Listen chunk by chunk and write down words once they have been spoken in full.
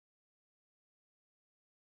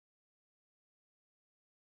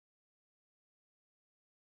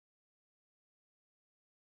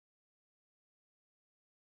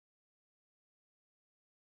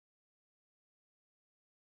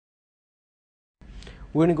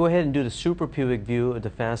We're going to go ahead and do the suprapubic view of the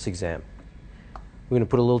FAST exam. We're going to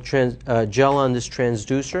put a little gel on this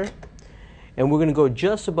transducer, and we're going to go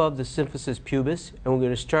just above the symphysis pubis, and we're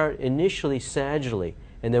going to start initially sagittally,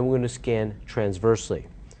 and then we're going to scan transversely.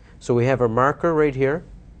 So we have our marker right here.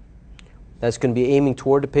 That's going to be aiming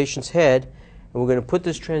toward the patient's head, and we're going to put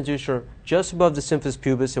this transducer just above the symphysis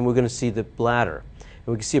pubis, and we're going to see the bladder. And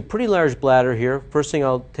we can see a pretty large bladder here. First thing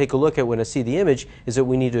I'll take a look at when I see the image is that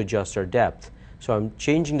we need to adjust our depth. So I'm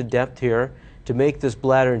changing the depth here to make this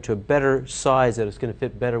bladder into a better size that it's going to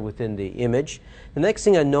fit better within the image. The next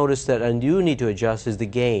thing I notice that I do need to adjust is the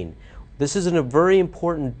gain. This is a very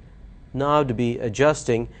important knob to be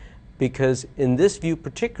adjusting, because in this view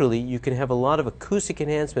particularly you can have a lot of acoustic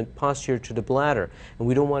enhancement posterior to the bladder, and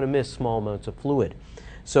we don't want to miss small amounts of fluid.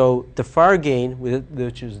 So the far gain,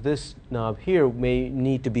 which is this knob here, may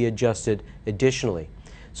need to be adjusted additionally.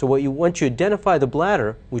 So once you identify the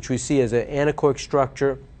bladder, which we see as an anechoic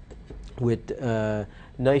structure with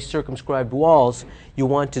nice circumscribed walls, you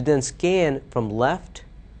want to then scan from left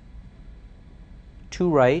to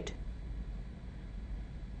right,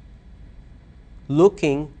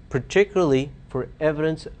 looking particularly for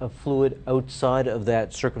evidence of fluid outside of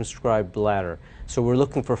that circumscribed bladder. So we're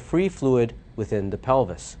looking for free fluid within the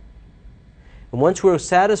pelvis. And once we're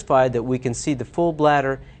satisfied that we can see the full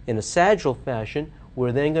bladder in a sagittal fashion,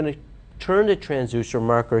 we're then going to turn the transducer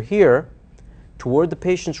marker here toward the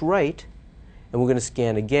patient's right, and we're going to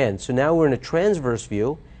scan again. So now we're in a transverse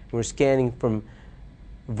view, and we're scanning from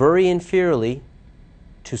very inferiorly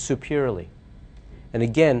to superiorly. And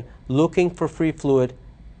again, looking for free fluid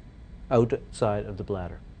outside of the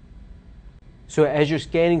bladder. So as you're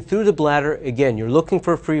scanning through the bladder, again, you're looking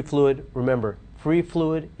for free fluid. Remember, free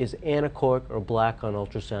fluid is anechoic or black on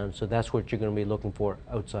ultrasound, so that's what you're going to be looking for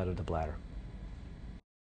outside of the bladder.